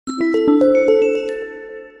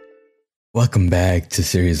Welcome back to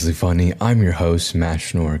Seriously Funny. I'm your host,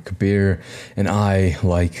 Mashnor Kabir, and I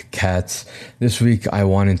like cats. This week, I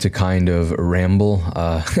wanted to kind of ramble.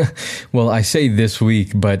 Well, I say this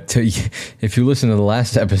week, but if you listen to the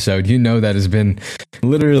last episode, you know that has been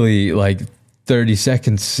literally like 30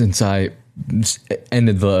 seconds since I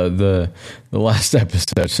ended the last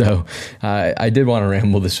episode. So I did want to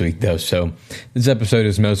ramble this week, though. So this episode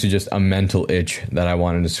is mostly just a mental itch that I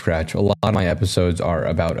wanted to scratch. A lot of my episodes are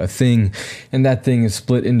about a thing, and that thing is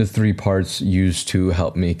split into three parts used to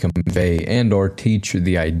help me convey and or teach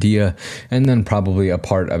the idea, and then probably a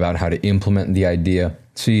part about how to implement the idea.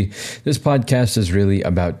 See, this podcast is really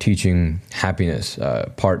about teaching happiness,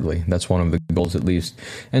 partly. That's one of the goals, at least.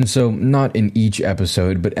 And so, not in each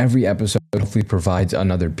episode, but every episode hopefully provides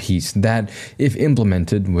another piece that, if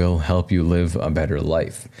implemented, will help you live a better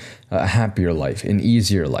life, a happier life, an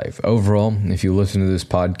easier life. Overall, if you listen to this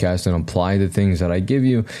podcast and apply the things that I give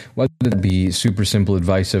you, whether it be super simple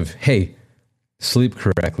advice of, hey, sleep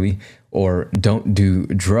correctly, or don't do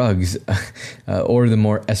drugs, or the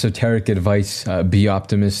more esoteric advice, be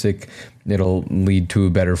optimistic, it'll lead to a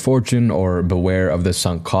better fortune, or beware of the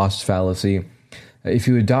sunk cost fallacy. If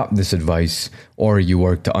you adopt this advice, or you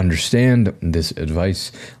work to understand this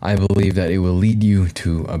advice, I believe that it will lead you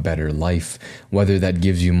to a better life, whether that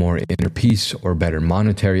gives you more inner peace or better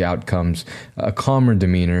monetary outcomes, a calmer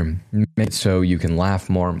demeanor, make it so you can laugh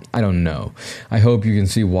more. I don't know. I hope you can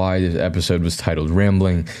see why this episode was titled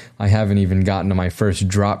Rambling. I haven't even gotten to my first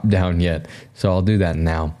drop down yet, so I'll do that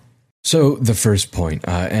now. So the first point,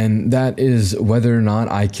 and that is whether or not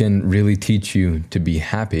I can really teach you to be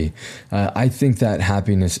happy. I think that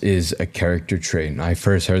happiness is a character trait. I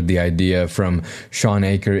first heard the idea from Sean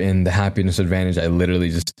Aker in The Happiness Advantage. I literally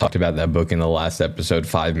just talked about that book in the last episode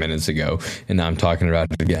 5 minutes ago, and now I'm talking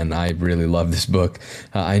about it again. I really love this book.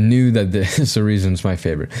 I knew that it's the reason it's my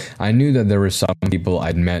favorite. I knew that there were some people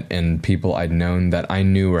I'd met and people I'd known that I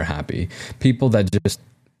knew were happy. People that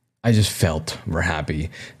I just felt we're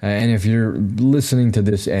happy. And if you're listening to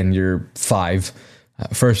this and you're 5,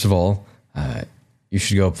 first of all, you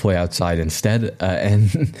should go play outside instead.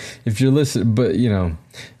 And if you're listening, but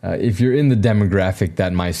if you're in the demographic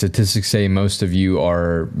that my statistics say most of you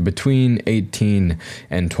are between 18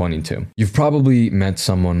 and 22, you've probably met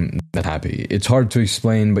someone that's happy. It's hard to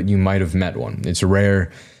explain, but you might have met one. It's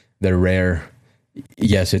rare. They're rare.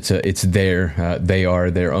 Yes, it's there. They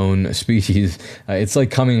are their own species. It's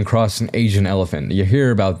like coming across an Asian elephant. You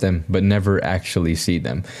hear about them, but never actually see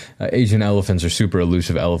them. Asian elephants are super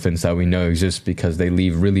elusive elephants that we know exist because they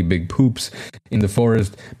leave really big poops in the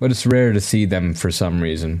forest, but it's rare to see them for some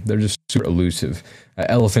reason. They're just super elusive.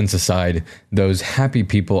 Elephants aside, those happy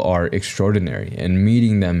people are extraordinary, and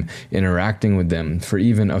meeting them, interacting with them for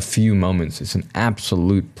even a few moments, is an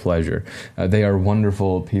absolute pleasure. They are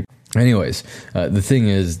wonderful people. Anyways, the thing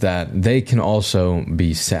is that they can also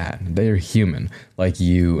be sad. They are human, like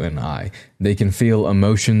you and I. They can feel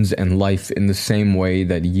emotions and life in the same way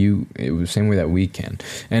that we can.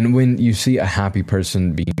 And when you see a happy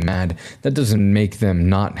person be mad, that doesn't make them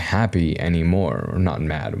not happy anymore, or not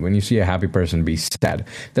mad. When you see a happy person be sad,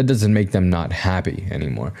 that doesn't make them not happy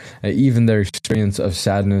anymore. Even their experience of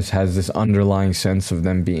sadness has this underlying sense of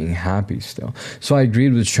them being happy still. So I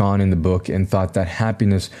agreed with Sean in the book and thought that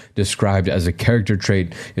happiness described as a character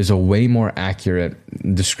trait is a way more accurate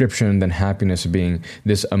description than happiness being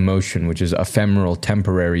this emotion, which is ephemeral,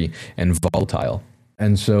 temporary, and volatile.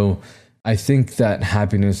 And so I think that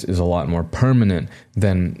happiness is a lot more permanent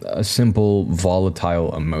than a simple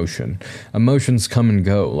volatile emotion. Emotions come and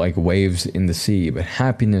go like waves in the sea, but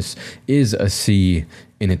happiness is a sea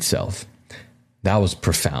in itself. That was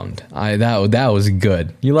profound. That was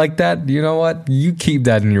good. You like that? You know what? You keep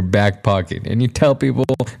that in your back pocket, and you tell people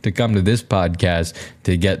to come to this podcast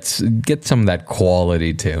to get some of that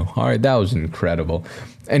quality too. All right, that was incredible.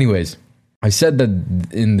 Anyways, I said that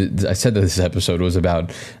this episode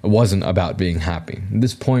wasn't about being happy.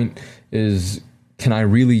 This point is, can I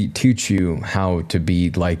really teach you how to be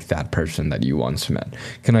like that person that you once met?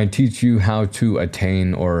 Can I teach you how to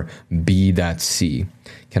attain or be that sea?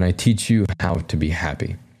 Can I teach you how to be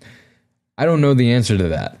happy? I don't know the answer to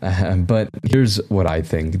that, but here's what I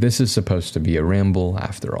think. This is supposed to be a ramble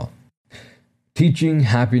after all. Teaching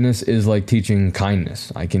happiness is like teaching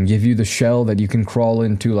kindness. I can give you the shell that you can crawl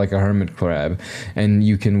into like a hermit crab, and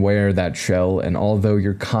you can wear that shell, and although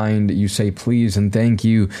you're kind, you say please and thank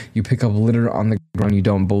you, you pick up litter on the ground, you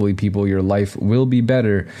don't bully people, your life will be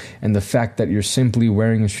better. And the fact that you're simply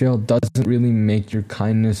wearing a shell doesn't really make your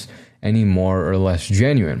kindness any more or less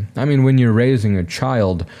genuine. I mean, when you're raising a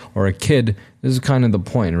child or a kid, this is kind of the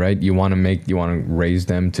point, right? You want to raise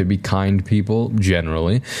them to be kind people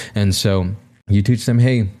generally. And so you teach them,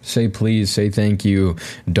 hey, say please, say thank you,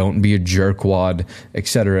 don't be a jerkwad,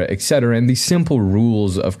 etc., etc., and these simple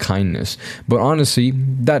rules of kindness. But honestly,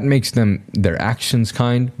 that makes their actions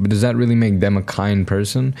kind, but does that really make them a kind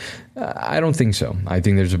person? I don't think so. I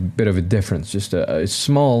think there's a bit of a difference, just a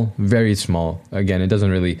small, very small. Again, it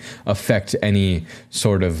doesn't really affect any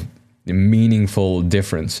sort of meaningful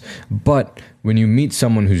difference. But when you meet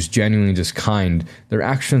someone who's genuinely just kind, their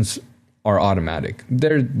actions are automatic.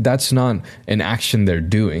 That's not an action they're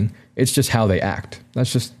doing. It's just how they act.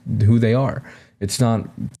 That's just who they are. It's not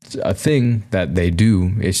a thing that they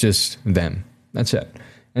do. It's just them. That's it.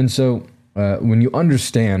 And so when you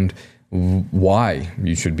understand why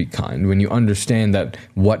you should be kind, when you understand that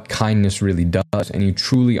what kindness really does, and you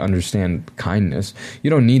truly understand kindness, you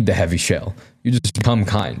don't need the heavy shell. You just become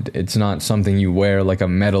kind. It's not something you wear like a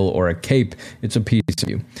medal or a cape. It's a piece of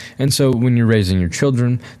you. And so when you're raising your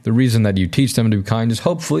children, the reason that you teach them to be kind is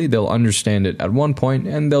hopefully they'll understand it at one point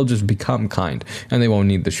and they'll just become kind and they won't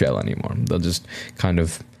need the shell anymore. They'll just kind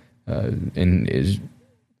of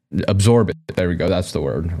absorb it. There we go. That's the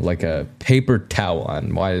word. Like a paper towel.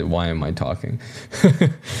 And why am I talking?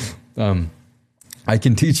 I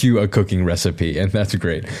can teach you a cooking recipe, and that's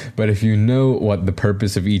great. But if you know what the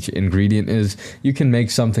purpose of each ingredient is, you can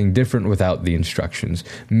make something different without the instructions.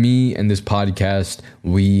 Me and this podcast,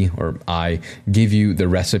 I give you the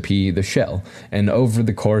recipe, the shell. And over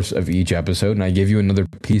the course of each episode, and I give you another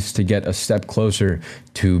piece to get a step closer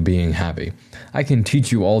to being happy. I can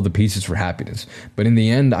teach you all the pieces for happiness, but in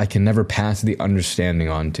the end, I can never pass the understanding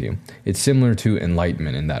on to you. It's similar to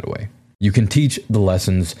enlightenment in that way. You can teach the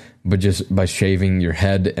lessons, but just by shaving your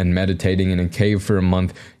head and meditating in a cave for a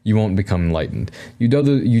month, you won't become enlightened. You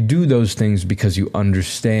do those things because you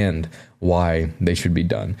understand why they should be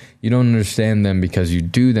done. You don't understand them because you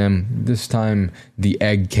do them. This time, the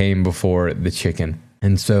egg came before the chicken.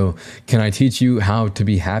 And so, can I teach you how to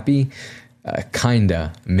be happy?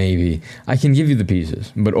 Kinda, maybe. I can give you the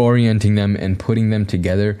pieces, but orienting them and putting them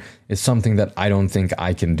together is something that I don't think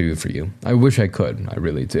I can do for you. I wish I could, I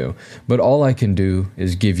really do. But all I can do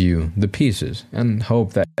is give you the pieces and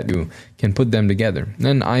hope that you can put them together.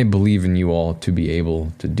 And I believe in you all to be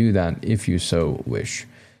able to do that if you so wish.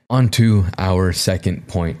 On to our second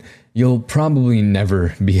point. You'll probably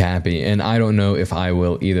never be happy, and I don't know if I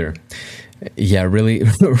will either. Yeah, really,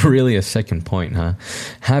 really a second point, huh?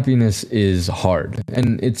 Happiness is hard,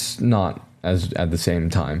 and it's not as at the same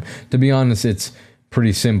time. To be honest, it's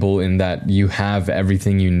pretty simple in that you have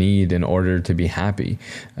everything you need in order to be happy.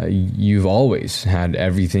 You've always had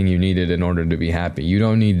everything you needed in order to be happy. You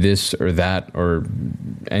don't need this or that or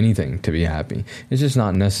anything to be happy. It's just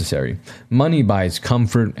not necessary. Money buys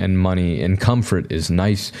comfort, and comfort is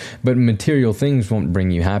nice, but material things won't bring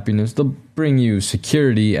you happiness. They'll bring you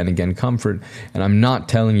security and again comfort, and I'm not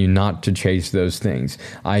telling you not to chase those things.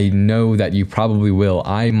 I know that you probably will.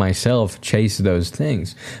 I myself chase those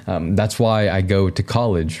things. That's why I go to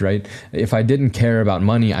college, right? If I didn't care about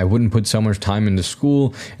money, I wouldn't put so much time into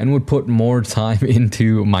school and would put more time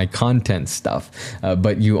into my content stuff.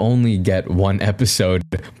 But you only get one episode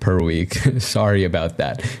per week. Sorry about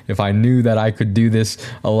that. If I knew that I could do this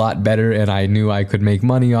a lot better and I knew I could make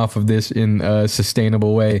money off of this in a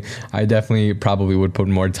sustainable way, I definitely probably would put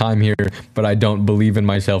more time here, but I don't believe in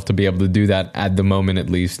myself to be able to do that at the moment, at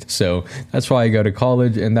least. So that's why I go to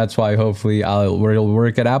college, and that's why hopefully I'll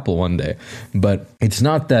work at Apple one day. But it's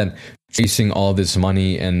not that chasing all this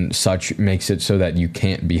money and such makes it so that you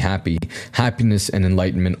can't be happy. Happiness and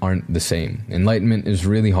enlightenment aren't the same. Enlightenment is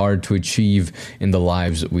really hard to achieve in the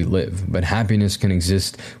lives that we live, but happiness can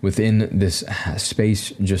exist within this space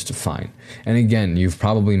just fine. And again, you've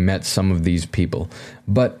probably met some of these people,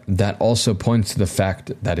 but that also points to the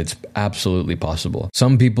fact that it's absolutely possible.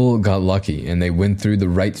 Some people got lucky and they went through the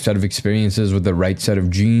right set of experiences with the right set of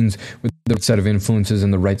genes, with the right set of influences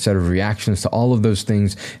and the right set of reactions to all of those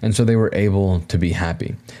things, and so they were able to be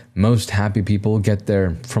happy. Most happy people get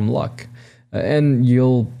there from luck. And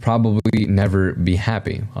you'll probably never be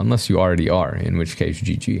happy, unless you already are, in which case,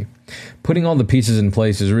 GG. Putting all the pieces in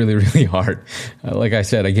place is really, really hard. Like I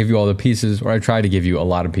said, I give you all the pieces, or I try to give you a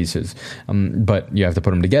lot of pieces, but you have to put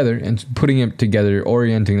them together, and putting them together,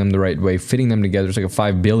 orienting them the right way, fitting them together, it's like a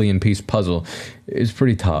 5 billion piece puzzle, is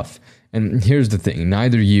pretty tough. And here's the thing,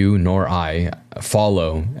 neither you nor I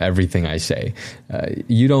follow everything I say.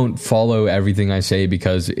 You don't follow everything I say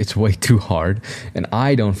because it's way too hard, and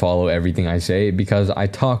I don't follow everything I say because I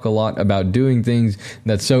talk a lot about doing things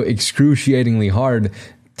that's so excruciatingly hard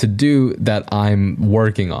to do that I'm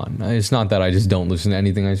working on. It's not that I just don't listen to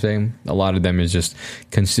anything I say. A lot of them is just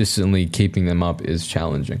consistently keeping them up is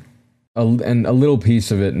challenging. And a little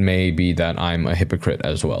piece of it may be that I'm a hypocrite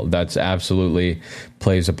as well. That's absolutely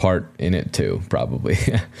plays a part in it too, probably.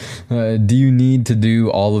 Do you need to do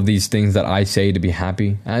all of these things that I say to be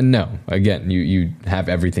happy? No. Again, you have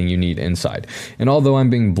everything you need inside. And although I'm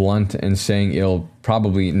being blunt and saying it'll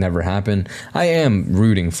probably never happen, I am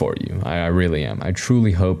rooting for you. I really am. I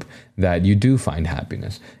truly hope that you do find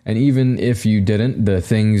happiness. And even if you didn't, the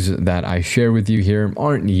things that I share with you here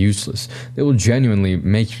aren't useless. They will genuinely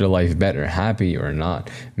make your life better, happy or not.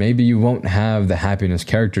 Maybe you won't have the happiness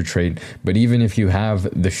character trait, but even if you have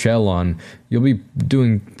the shell on, you'll be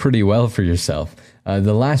doing pretty well for yourself.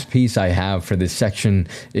 The last piece I have for this section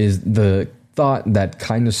is the thought that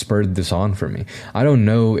kind of spurred this on for me. I don't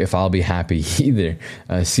know if I'll be happy either.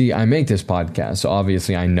 See, I make this podcast, so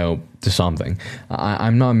obviously I know to something.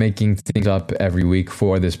 I'm not making things up every week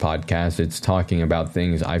for this podcast. It's talking about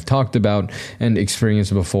things I've talked about and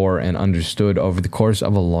experienced before and understood over the course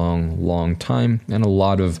of a long time, and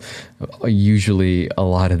usually a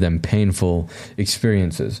lot of them painful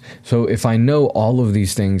experiences. So if I know all of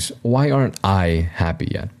these things, why aren't I happy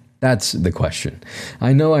yet? That's the question.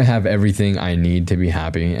 I know I have everything I need to be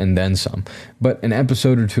happy and then some, but an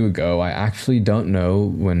episode or two ago, I actually don't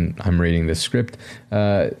know when I'm reading this script.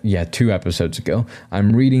 2 episodes ago,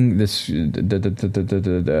 I'm reading this,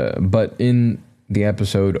 but in the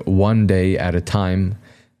episode One Day at a Time,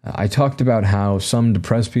 I talked about how some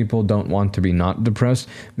depressed people don't want to be not depressed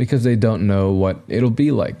because they don't know what it'll be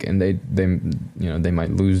like, and they might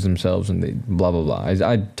lose themselves and they blah blah blah.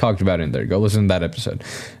 I talked about it in there. Go listen to that episode.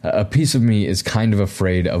 A piece of me is kind of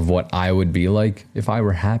afraid of what I would be like if I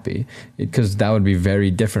were happy, because that would be very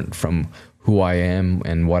different from who I am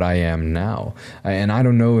and what I am now. And I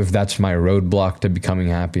don't know if that's my roadblock to becoming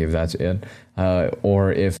happy, if that's it.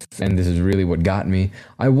 Or if, and this is really what got me,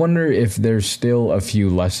 I wonder if there's still a few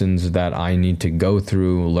lessons that I need to go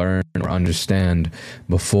through, learn, or understand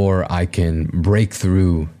before I can break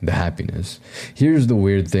through the happiness. Here's the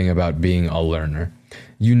weird thing about being a learner.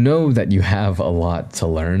 You know that you have a lot to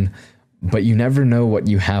learn, but you never know what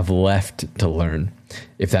you have left to learn,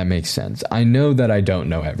 if that makes sense. I know that I don't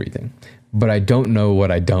know everything, but I don't know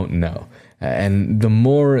what I don't know. And the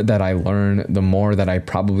more that I learn, the more that I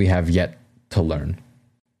probably have yet to learn.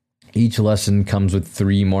 Each lesson comes with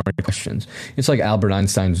 3 more questions. It's like Albert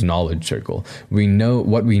Einstein's knowledge circle.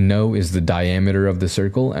 What we know is the diameter of the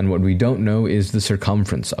circle, and what we don't know is the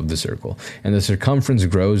circumference of the circle. And the circumference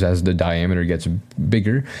grows as the diameter gets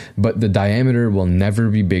bigger, but the diameter will never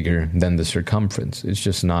be bigger than the circumference. It's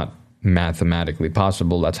just not mathematically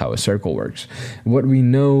possible. That's how a circle works. What we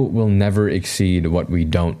know will never exceed what we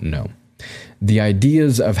don't know. The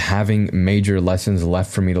ideas of having major lessons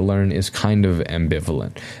left for me to learn is kind of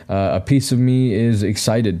ambivalent. A piece of me is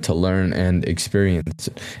excited to learn and experience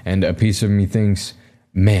it, and a piece of me thinks,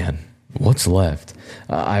 man, what's left?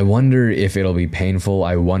 I wonder if it'll be painful.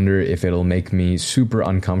 I wonder if it'll make me super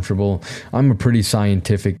uncomfortable. I'm a pretty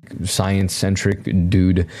science-centric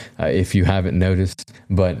dude, if you haven't noticed.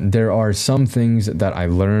 But there are some things that I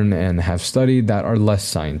learn and have studied that are less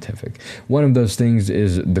scientific. One of those things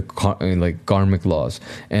is the karmic laws.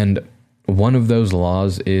 And one of those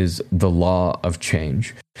laws is the law of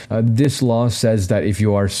change. This law says that if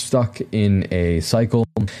you are stuck in a cycle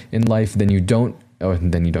in life, then you don't.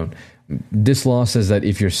 This law says that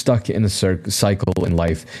if you're stuck in a cycle in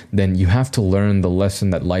life, then you have to learn the lesson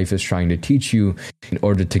that life is trying to teach you in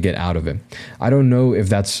order to get out of it. I don't know if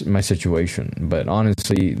that's my situation, but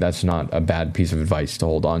honestly, that's not a bad piece of advice to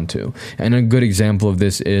hold on to. And a good example of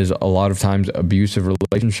this is a lot of times abusive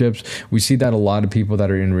relationships. We see that a lot of people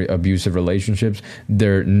that are in abusive relationships,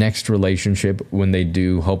 their next relationship, when they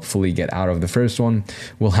do hopefully get out of the first one,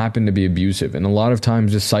 will happen to be abusive. And a lot of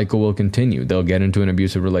times this cycle will continue. They'll get into an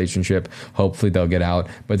abusive relationship. Hopefully they'll get out,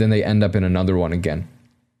 but then they end up in another one again.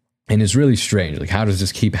 And it's really strange. Like, how does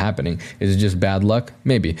this keep happening? Is it just bad luck?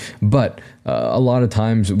 Maybe. But a lot of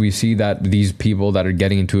times we see that these people that are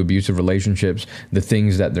getting into abusive relationships, the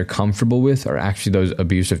things that they're comfortable with are actually those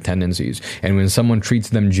abusive tendencies. And when someone treats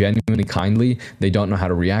them genuinely kindly, they don't know how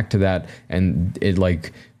to react to that. And it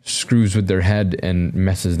screws with their head and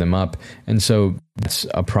messes them up. And so that's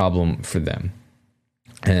a problem for them.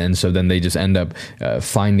 And so then they just end up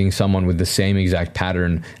finding someone with the same exact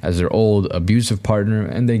pattern as their old abusive partner,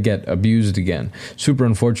 and they get abused again. Super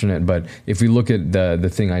unfortunate, but if we look at the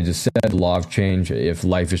thing I just said, law of change, if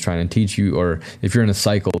life is trying to teach you, or if you're in a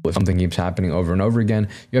cycle, if something keeps happening over and over again,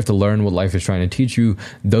 you have to learn what life is trying to teach you.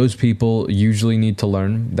 Those people usually need to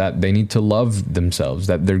learn that they need to love themselves,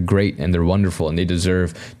 that they're great and they're wonderful and they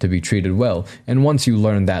deserve to be treated well. And once you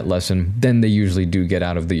learn that lesson, then they usually do get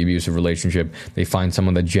out of the abusive relationship. They find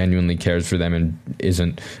someone that genuinely cares for them and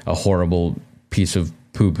isn't a horrible piece of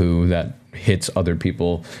poo-poo that hits other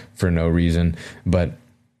people for no reason. But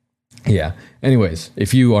yeah, anyways,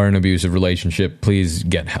 if you are in an abusive relationship, please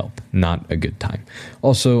get help. Not a good time.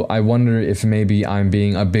 Also, I wonder if maybe I'm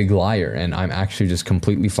being a big liar and I'm actually just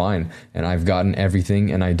completely fine and I've gotten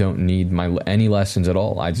everything and I don't need any lessons at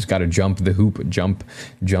all. I just got to jump the hoop, jump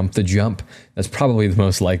the jump. That's probably the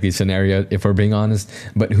most likely scenario if we're being honest,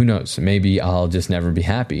 but who knows? Maybe I'll just never be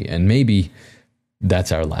happy, and maybe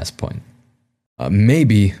that's our last point.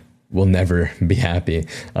 Maybe we'll never be happy.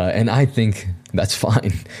 And I think that's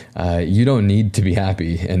fine. You don't need to be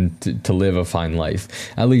happy and to live a fine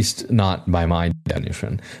life, at least not by my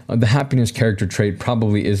definition. The happiness character trait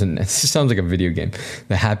probably isn't, it sounds like a video game.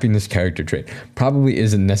 The happiness character trait probably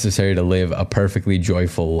isn't necessary to live a perfectly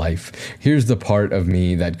joyful life. Here's the part of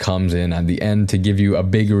me that comes in at the end to give you a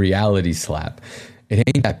big reality slap. It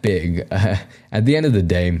ain't that big. At the end of the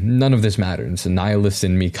day, none of this matters. A nihilist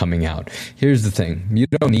in me coming out. Here's the thing. You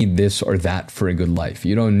don't need this or that for a good life.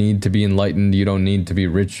 You don't need to be enlightened. You don't need to be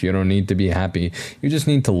rich. You don't need to be happy. You just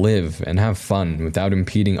need to live and have fun without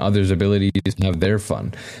impeding others' abilities to have their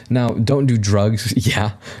fun. Now, don't do drugs,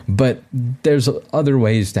 yeah, but there's other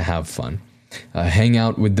ways to have fun. Hang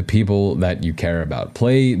out with the people that you care about.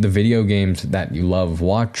 Play the video games that you love.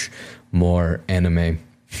 Watch more anime.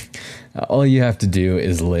 All you have to do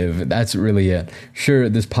is live. That's really it. Sure,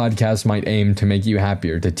 this podcast might aim to make you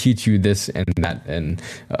happier, to teach you this and that and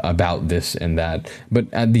about this and that. But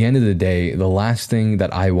at the end of the day, the last thing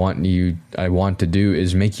that I want to do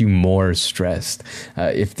is make you more stressed.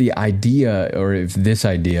 If the idea or if this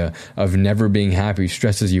idea of never being happy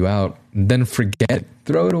stresses you out, then forget it.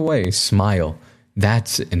 Throw it away. Smile.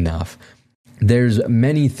 That's enough. There's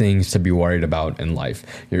many things to be worried about in life.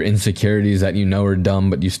 Your insecurities that you know are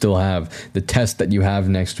dumb, but you still have. The test that you have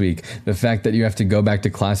next week. The fact that you have to go back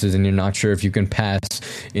to classes and you're not sure if you can pass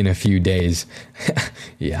in a few days.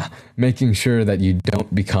 Yeah. Making sure that you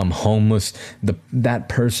don't become homeless. That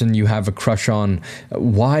person you have a crush on.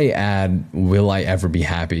 Why add "will I ever be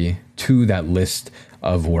happy" to that list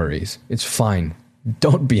of worries? It's fine.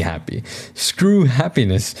 Don't be happy. Screw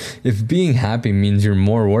happiness. If being happy means you're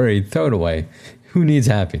more worried, throw it away. Who needs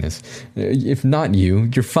happiness? If not you,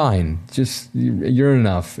 you're fine. You're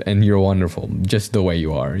enough and you're wonderful just the way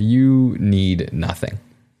you are. You need nothing.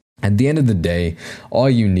 At the end of the day,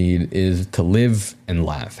 all you need is to live and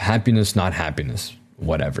laugh. Happiness, not happiness.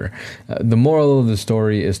 Whatever. The moral of the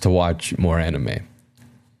story is to watch more anime.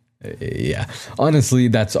 Yeah, honestly,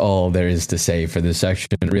 that's all there is to say for this section,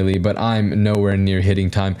 really, but I'm nowhere near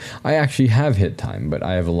hitting time. I actually have hit time, but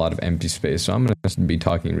I have a lot of empty space, so I'm going to be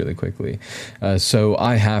talking really quickly. So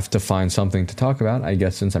I have to find something to talk about, I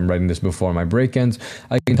guess, since I'm writing this before my break ends.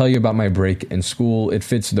 I can tell you about my break in school. It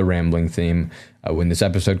fits the rambling theme. When this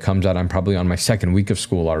episode comes out, I'm probably on my second week of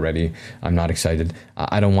school already. I'm not excited.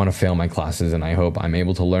 I don't want to fail my classes, and I hope I'm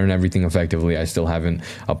able to learn everything effectively. I still haven't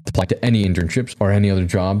applied to any internships or any other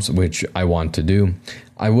jobs, which I want to do.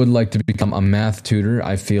 I would like to become a math tutor.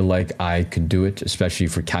 I feel like I could do it, especially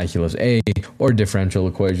for calculus A or differential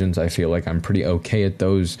equations. I feel like I'm pretty okay at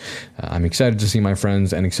those. I'm excited to see my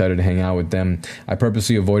friends and excited to hang out with them. I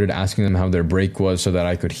purposely avoided asking them how their break was so that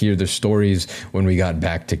I could hear their stories when we got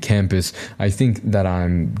back to campus. I think that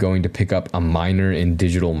I'm going to pick up a minor in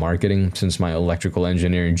digital marketing since my electrical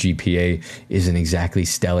engineering GPA isn't exactly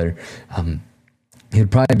stellar. It'd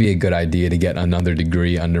probably be a good idea to get another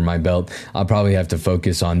degree under my belt. I'll probably have to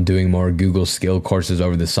focus on doing more Google skill courses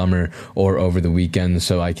over the summer or over the weekend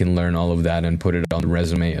so I can learn all of that and put it on the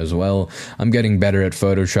resume as well. I'm getting better at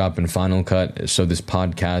Photoshop and Final Cut, so this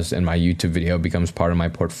podcast and my YouTube video becomes part of my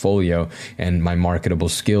portfolio and my marketable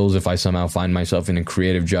skills if I somehow find myself in a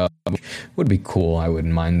creative job. Would be cool. I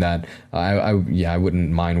wouldn't mind that. I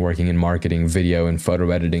wouldn't mind working in marketing, video, and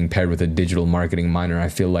photo editing paired with a digital marketing minor. I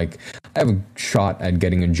feel like I have a shot at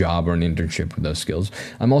getting a job or an internship with those skills.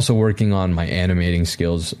 I'm also working on my animating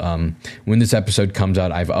skills. When this episode comes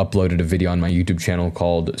out, I've uploaded a video on my YouTube channel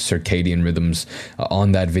called Circadian Rhythms.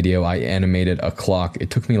 On that video, I animated a clock.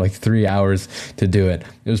 It took me like 3 hours to do it.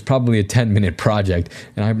 It was probably a 10-minute project,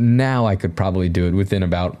 and now I could probably do it within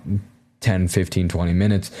about 10, 15, 20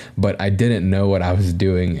 minutes, but I didn't know what I was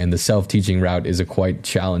doing, and the self-teaching route is a quite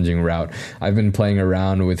challenging route. I've been playing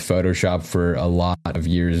around with Photoshop for a lot of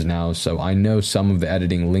years now, so I know some of the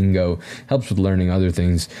editing lingo, helps with learning other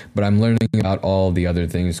things, but I'm learning about all the other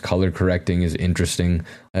things. Color correcting is interesting.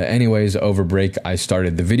 Anyways, over break, I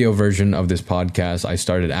started the video version of this podcast. I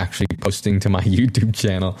started actually posting to my YouTube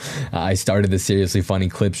channel. I started the Seriously Funny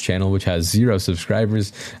Clips channel, which has 0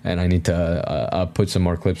 subscribers, and I need to put some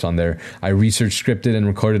more clips on there. I researched, scripted, and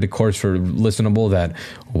recorded a course for Listenable that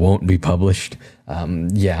won't be published.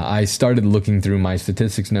 I started looking through my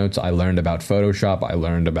statistics notes. I learned about Photoshop. I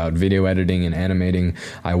learned about video editing and animating.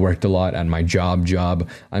 I worked a lot at my job.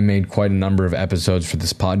 I made quite a number of episodes for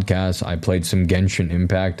this podcast. I played some Genshin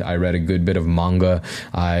Impact. I read a good bit of manga.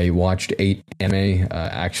 I watched 8 anime,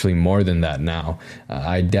 actually more than that now.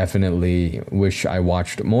 I definitely wish I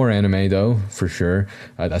watched more anime though, for sure.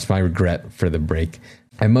 That's my regret for the break.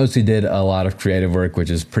 I mostly did a lot of creative work,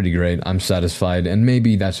 which is pretty great. I'm satisfied, and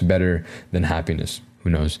maybe that's better than happiness.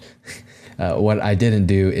 Who knows? What I didn't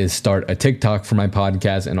do is start a TikTok for my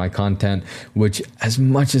podcast and my content, which, as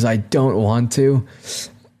much as I don't want to,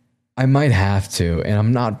 I might have to, and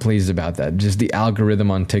I'm not pleased about that. Just the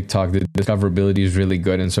algorithm on TikTok, the discoverability is really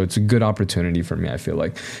good, and so it's a good opportunity for me, I feel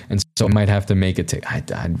like. And so I might have to make it.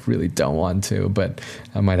 I really don't want to, but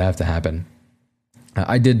it might have to happen.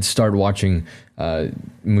 I did start watching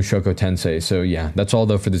Mushoku Tensei. So yeah, that's all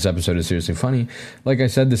though for this episode of Seriously Funny. Like I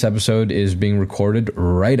said, this episode is being recorded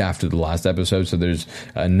right after the last episode, so there's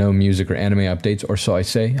no music or anime updates, or so I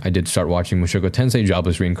say. I did start watching Mushoku Tensei,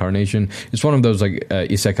 Jobless Reincarnation. It's one of those like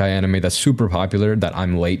isekai anime that's super popular that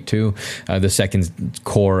I'm late to. The second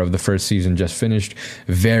core of the first season just finished.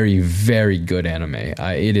 Very, very good anime.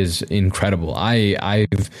 It is incredible.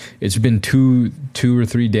 It's been two or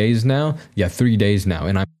 3 days now. Yeah, 3 days now,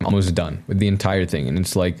 and I'm almost done with the entire thing, and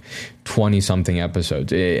it's like 20 something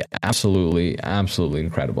episodes. Absolutely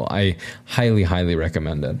incredible. I highly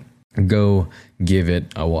recommend it. Go give it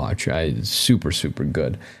a watch. It's super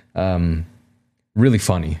good. Really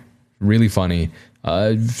funny. Very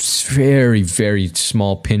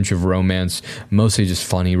small pinch of romance, mostly just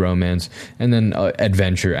funny romance, and then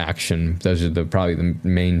adventure action. Those are probably the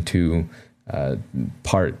main two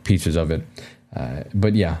pieces of it.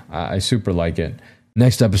 But yeah, I super like it.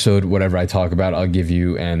 Next episode, whatever I talk about, I'll give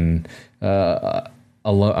you a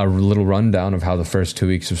little rundown of how the first 2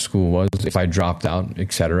 weeks of school was, if I dropped out,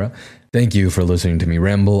 etc. Thank you for listening to me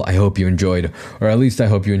ramble. I hope you enjoyed, or at least I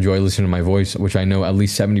hope you enjoy listening to my voice, which I know at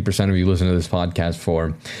least 70% of you listen to this podcast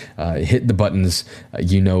for. Hit the buttons.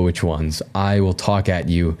 You know which ones. I will talk at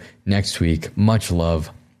you next week. Much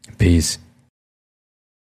love. Peace.